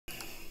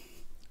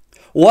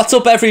What's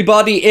up,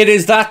 everybody? It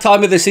is that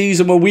time of the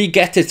season where we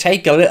get to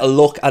take a little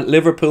look at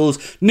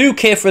Liverpool's new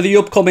kit for the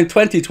upcoming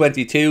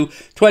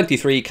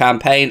 2022-23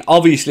 campaign.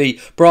 Obviously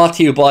brought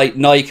to you by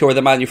Nike, who are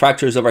the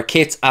manufacturers of our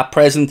kits at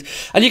present.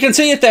 And you can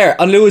see it there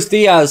on Luis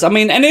Diaz. I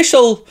mean,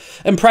 initial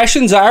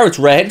impressions are it's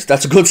red.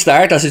 That's a good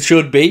start, as it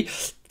should be.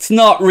 It's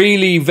not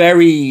really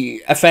very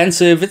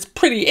offensive. It's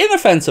pretty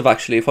inoffensive,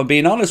 actually, if I'm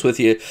being honest with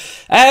you.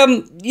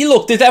 You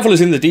look, the devil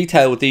is in the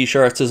detail with these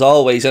shirts, as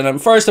always. And on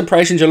first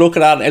impressions, you look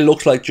at it, it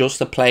looks like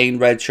just a plain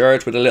red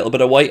shirt with a little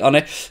bit of white on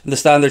it and the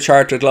standard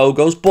chartered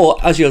logos.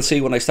 But as you'll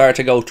see when I start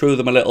to go through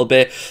them a little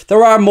bit,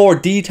 there are more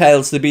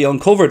details to be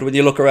uncovered when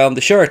you look around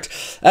the shirt.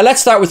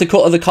 Let's start with the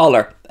cut of the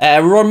collar.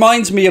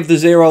 Reminds me of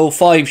the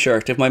 05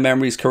 shirt, if my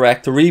memory is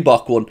correct, the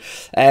Reebok one.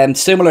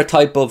 Similar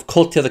type of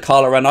cut to the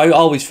collar, and I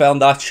always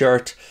found that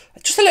shirt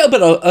just a little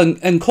bit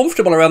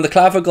uncomfortable around the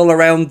clavicle,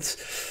 around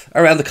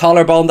the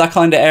collarbone, that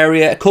kind of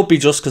area. It could be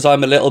just because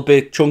I'm a little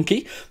bit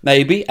chunky,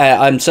 maybe.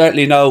 I'm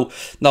certainly no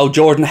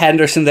Jordan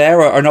Henderson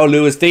there, or no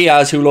Luis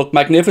Diaz, who looked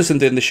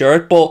magnificent in the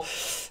shirt, but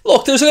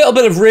look, there's a little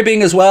bit of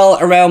ribbing as well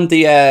around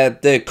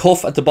the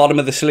cuff at the bottom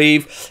of the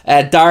sleeve.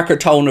 A darker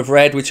tone of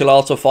red, which you'll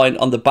also find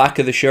on the back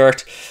of the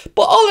shirt.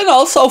 But all in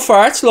all, so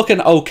far, it's looking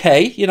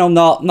okay. You know,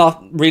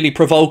 not really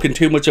provoking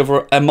too much of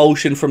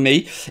emotion from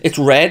me. It's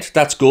red,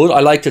 that's good. I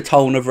like the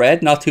tone of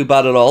red, not too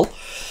bad at all.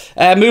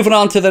 Moving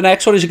on to the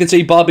next one, as you can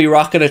see, Bobby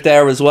rocking it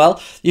there as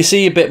well. You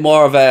see a bit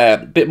more of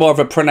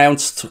a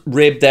pronounced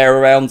rib there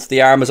around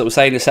the arm, as I was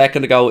saying a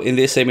second ago in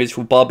this image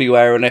with Bobby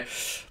wearing it.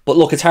 But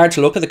look, it's hard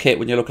to look at the kit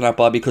when you're looking at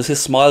Bobby, because his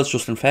smile's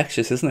just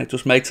infectious, isn't it? It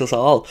just makes us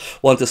all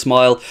want to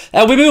smile.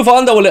 We move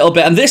on though a little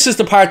bit, and this is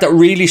the part that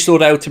really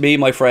stood out to me,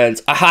 my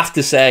friends. I have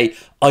to say,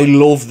 I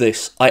love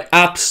this. I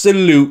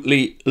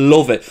absolutely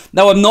love it.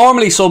 Now, I'm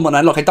normally someone,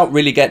 and look, I don't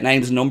really get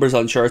names and numbers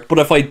on shirts, but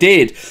if I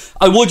did,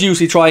 I would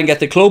usually try and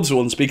get the club's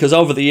ones, because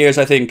over the years,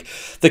 I think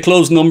the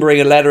club's numbering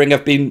and lettering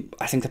have been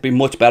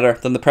much better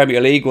than the Premier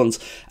League ones,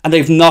 and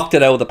they've knocked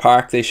it out of the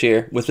park this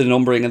year with the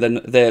numbering and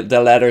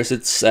the letters.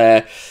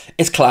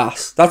 It's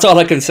class. That's all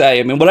I can say.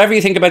 I mean, whatever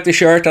you think about the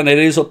shirt, and it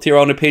is up to your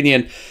own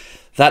opinion,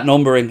 that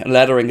numbering and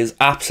lettering is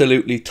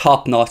absolutely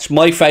top notch.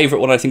 My favourite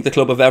one I think the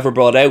club have ever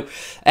brought out.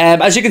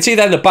 As you can see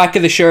there, the back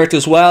of the shirt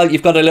as well,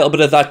 you've got a little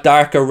bit of that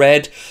darker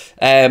red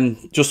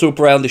just up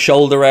around the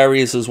shoulder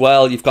areas as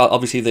well. You've got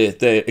obviously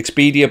the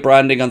Expedia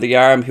branding on the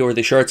arm, who are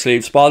the shirt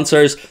sleeve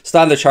sponsors.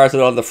 Standard chartered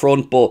on the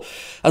front. But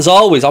as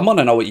always, I want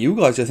to know what you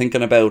guys are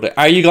thinking about it.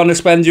 Are you going to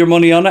spend your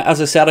money on it?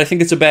 As I said, I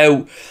think it's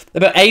about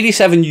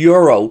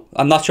 €87.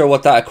 I'm not sure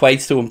what that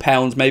equates to in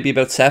pounds. Maybe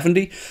about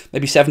 70,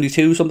 maybe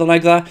 72, something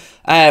like that.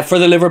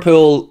 For the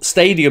Liverpool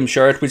Stadium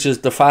shirt, which is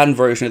the fan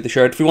version of the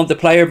shirt. If you want the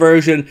player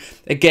version,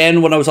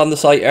 again, when I was on the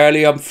site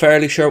earlier, I'm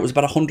fairly sure it was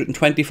about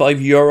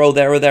 €125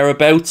 there or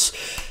thereabouts.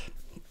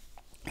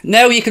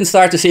 Now you can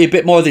start to see a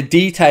bit more of the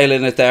detail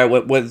in it there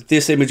with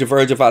this image of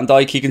Virgil van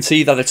Dijk. You can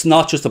see that it's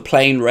not just a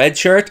plain red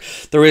shirt.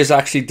 There is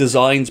actually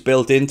designs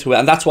built into it.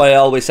 And that's why I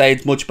always say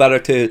it's much better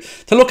to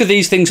look at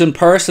these things in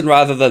person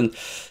rather than,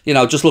 you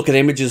know, just look at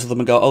images of them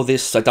and go, oh,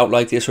 this, I don't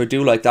like this, or I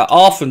do like that.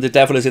 Often the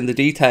devil is in the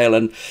detail.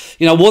 And,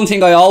 you know, one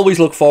thing I always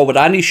look for with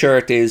any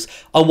shirt is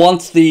I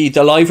want the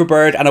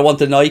Liverbird and I want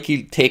the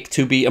Nike tick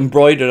to be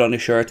embroidered on a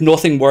shirt.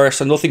 Nothing worse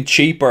and nothing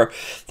cheaper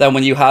than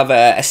when you have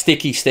a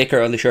sticky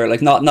sticker on the shirt.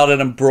 Like, not an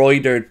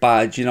embroidered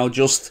badge, you know,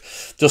 just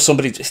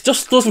somebody, it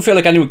just doesn't feel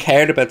like anyone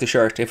cared about the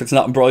shirt if it's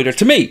not embroidered.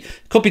 To me,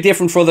 it could be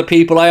different for other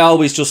people. I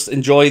always just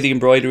enjoy the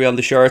embroidery on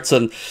the shirts,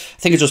 and I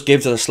think it just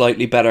gives it a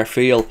slightly better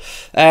feel.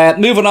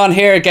 Moving on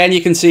here, again,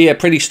 you can see a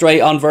pretty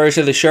straight on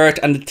version of the shirt,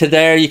 and to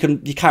there you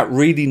can't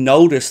really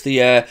notice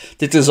the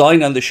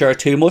design on the shirt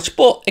too much.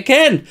 But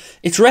again,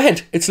 it's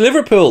red, it's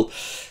Liverpool.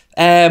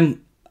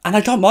 And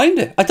I don't mind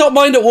it. I don't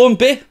mind it one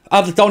bit.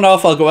 I don't know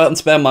if I'll go out and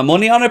spend my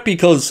money on it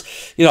because,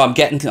 you know,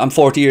 I'm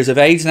 40 years of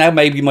age now.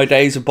 Maybe my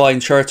days of buying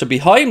shirts are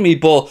behind me,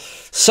 but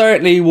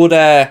certainly would,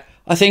 I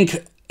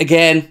think,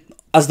 again,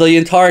 as the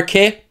entire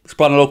kit, it's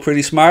going to look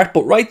pretty smart.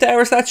 But right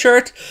there is that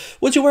shirt.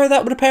 Would you wear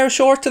that with a pair of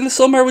shorts in the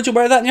summer? Would you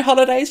wear that in your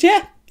holidays?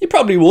 Yeah, you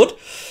probably would.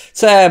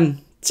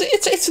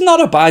 It's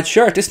not a bad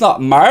shirt. It's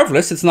not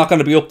marvellous. It's not going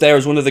to be up there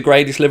as one of the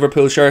greatest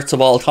Liverpool shirts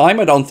of all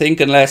time, I don't think,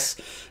 unless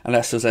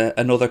there's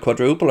another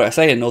quadruple. Or I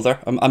say another,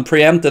 I'm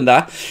preempting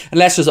that.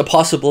 Unless there's a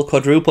possible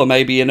quadruple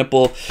maybe in it.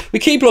 But we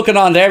keep looking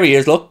on. There he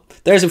is, look.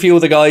 There's a few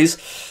of the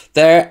guys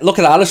there. Look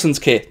at Alisson's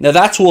kit. Now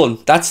that's one.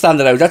 That's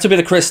standing out. That's a bit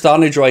of Chris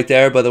Stonage right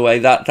there, by the way.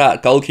 That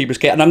goalkeeper's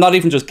kit. And I'm not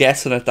even just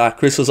guessing at that.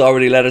 Chris has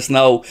already let us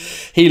know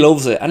he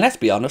loves it. And let's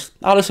be honest,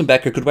 Alisson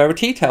Becker could wear a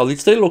tea towel. He'd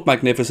still look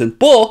magnificent.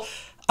 But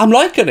I'm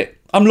liking it.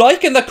 I'm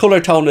liking the colour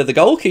tone of the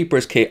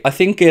goalkeeper's kit. I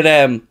think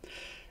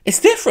it's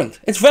different.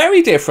 It's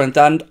very different,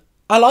 and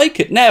I like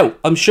it. Now,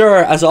 I'm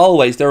sure, as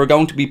always, there are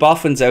going to be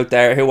boffins out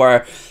there who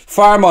are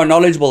far more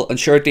knowledgeable on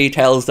shirt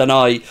details than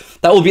I,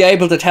 that will be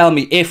able to tell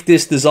me if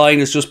this design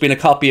has just been a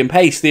copy and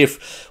paste,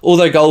 if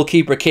other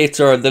goalkeeper kits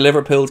or the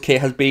Liverpool kit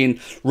has been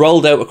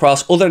rolled out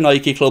across other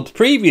Nike clubs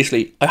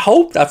previously. I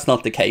hope that's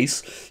not the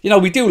case. You know,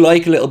 we do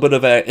like a little bit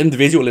of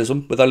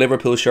individualism with our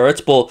Liverpool shirts,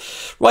 but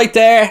right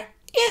there,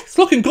 yeah, it's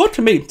looking good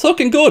to me. It's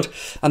looking good.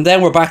 And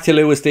then we're back to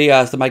Luis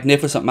Diaz, the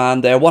magnificent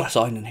man there. What a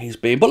signing he's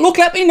been. But look,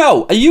 let me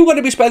know. Are you going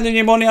to be spending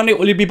your money on it?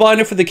 Will you be buying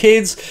it for the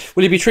kids?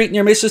 Will you be treating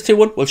your missus to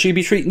one? Will she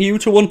be treating you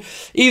to one?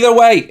 Either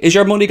way, is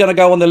your money going to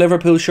go on the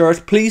Liverpool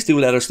shirt? Please do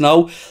let us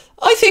know.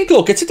 I think,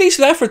 look, it's a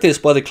decent effort this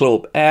by the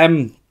club.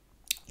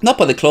 Not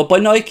by the club, by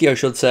Nike, I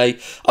should say.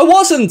 I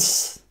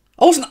wasn't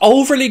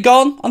overly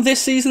gone on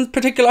this season's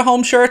particular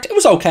home shirt. It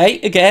was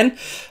okay. Again,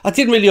 I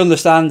didn't really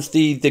understand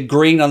the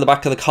green on the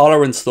back of the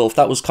collar and stuff.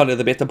 That was kind of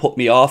the bit that put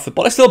me off it.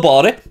 But I still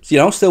bought it. You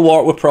know, still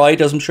wore it with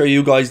pride, as I'm sure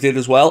you guys did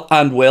as well,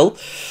 and will.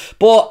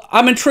 But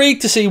I'm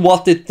intrigued to see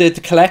what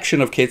the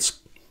collection of kits,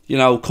 you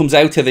know, comes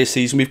out to this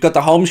season. We've got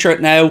the home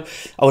shirt now.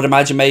 I would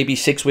imagine maybe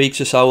 6 weeks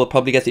or so we'll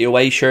probably get the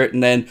away shirt,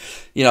 and then,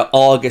 you know,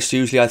 August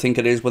usually I think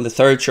it is when the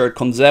third shirt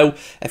comes out.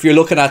 If you're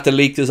looking at the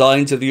leaked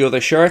designs of the other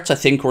shirts, I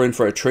think we're in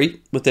for a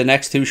treat with the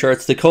next 2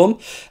 shirts to come.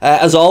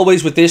 As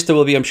always with this, there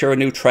will be, I'm sure, a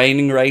new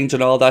training range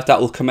and all that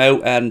will come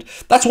out, and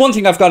that's one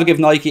thing I've got to give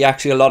Nike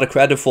actually a lot of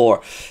credit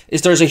for,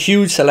 is there's a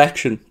huge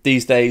selection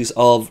these days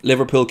of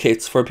Liverpool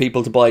kits for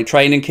people to buy.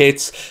 Training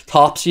kits,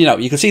 tops, you know,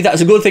 you can see that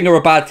as a good thing or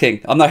a bad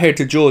thing. I'm not here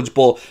to judge,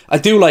 but I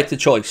do like the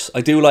choice.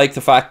 I do like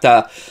the fact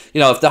that,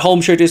 you know, if the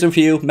home shirt isn't for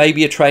you,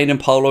 maybe a training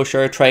polo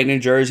shirt, training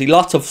jersey,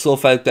 lots of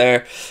stuff out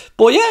there.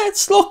 But yeah,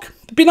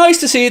 it'd be nice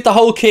to see it, the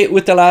whole kit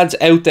with the lads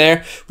out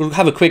there. We'll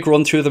have a quick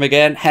run through them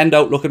again.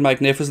 Handout looking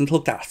magnificent.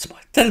 Look at that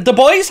smile. The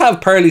boys have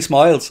pearly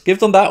smiles. Give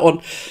them that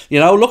one. You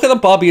know, look at them,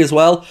 Bobby as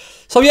well.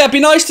 So yeah, it'd be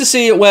nice to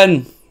see it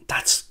when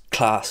that's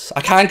class.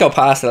 I can't go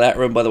past the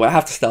lettering, by the way. I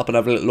have to stop and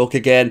have a little look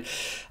again.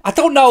 I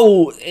don't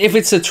know if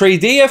it's a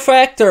 3D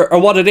effect or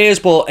what it is,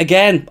 but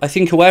again, I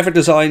think whoever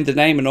designed the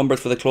name and numbers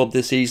for the club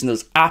this season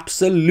has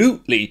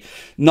absolutely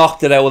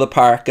knocked it out of the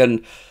park.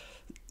 And,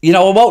 you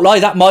know, I won't lie,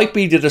 that might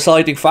be the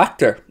deciding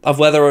factor of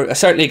whether I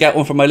certainly get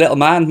one for my little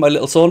man, my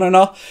little son or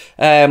not.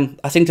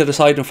 I think the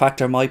deciding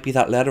factor might be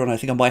that letter, and I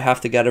think I might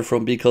have to get it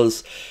from,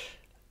 because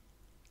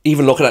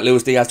even looking at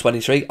Luis Diaz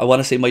 23, I want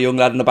to see my young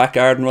lad in the back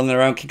garden running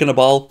around kicking a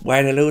ball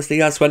wearing a Luis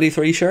Diaz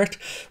 23 shirt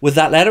with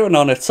that lettering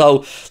on it.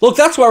 So, look,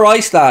 that's where I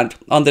stand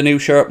on the new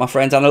shirt, my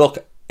friends. And I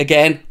look,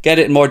 again, get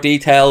it in more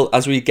detail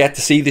as we get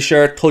to see the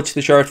shirt, touch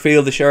the shirt,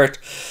 feel the shirt.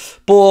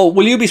 But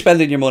will you be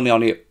spending your money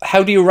on it?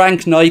 How do you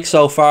rank Nike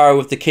so far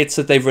with the kits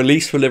that they've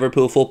released for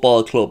Liverpool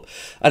Football Club?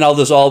 I know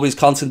there's always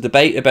constant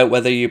debate about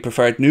whether you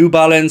preferred New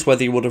Balance,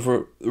 whether you would have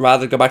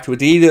rather go back to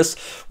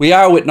Adidas. We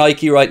are with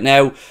Nike right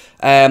now.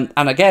 And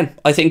again,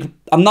 I think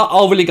I'm not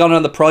overly gone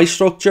on the price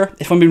structure.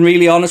 If I'm being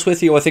really honest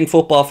with you, I think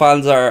football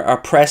fans are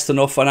pressed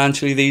enough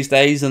financially these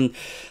days. And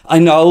I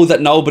know that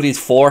nobody's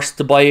forced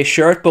to buy a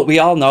shirt, but we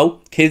all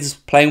know kids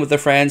playing with their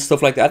friends,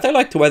 stuff like that, they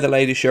like to wear the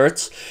latest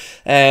shirts.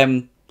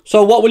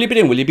 So what will you be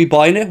doing? Will you be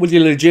buying it? Will you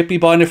legit be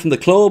buying it from the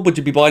club? Would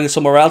you be buying it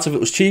somewhere else if it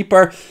was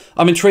cheaper?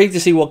 I'm intrigued to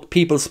see what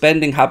people's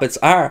spending habits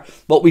are.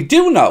 What we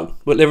do know,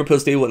 what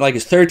Liverpool's deal with Nike,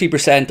 is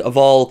 30% of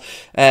all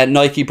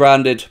Nike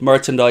branded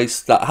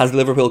merchandise that has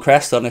Liverpool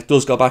crest on it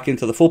does go back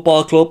into the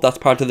football club. That's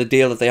part of the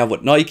deal that they have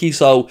with Nike.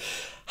 So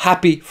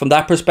happy from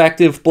that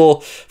perspective.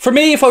 But for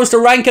me, if I was to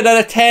rank it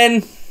at a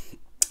 10,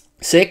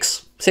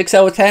 6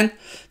 out of 10,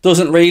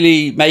 doesn't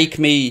really make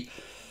me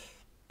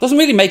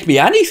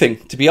anything,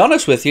 to be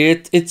honest with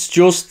you. It's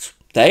just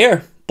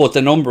there. But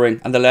the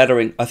numbering and the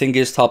lettering, I think,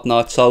 is top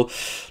notch. So,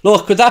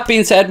 look, with that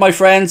being said, my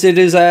friends,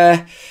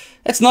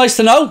 it's nice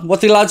to know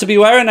what the lads will be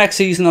wearing next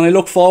season, and I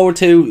look forward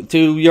to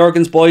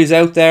Jurgen's boys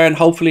out there, and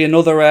hopefully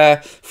another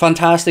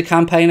fantastic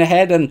campaign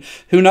ahead. And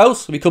who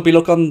knows, we could be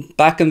looking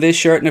back in this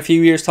shirt in a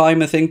few years'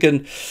 time and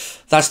thinking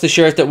that's the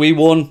shirt that we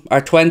won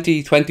our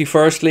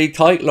 21st league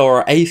title, or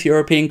our 8th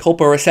European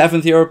Cup, or our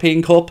 7th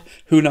European Cup.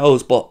 Who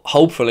knows, but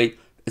hopefully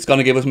it's going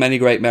to give us many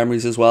great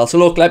memories as well. So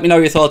look, let me know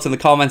your thoughts in the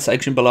comment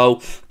section below.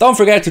 Don't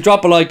forget to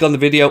drop a like on the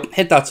video,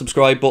 hit that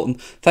subscribe button.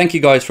 Thank you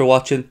guys for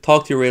watching.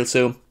 Talk to you real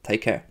soon.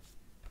 Take care.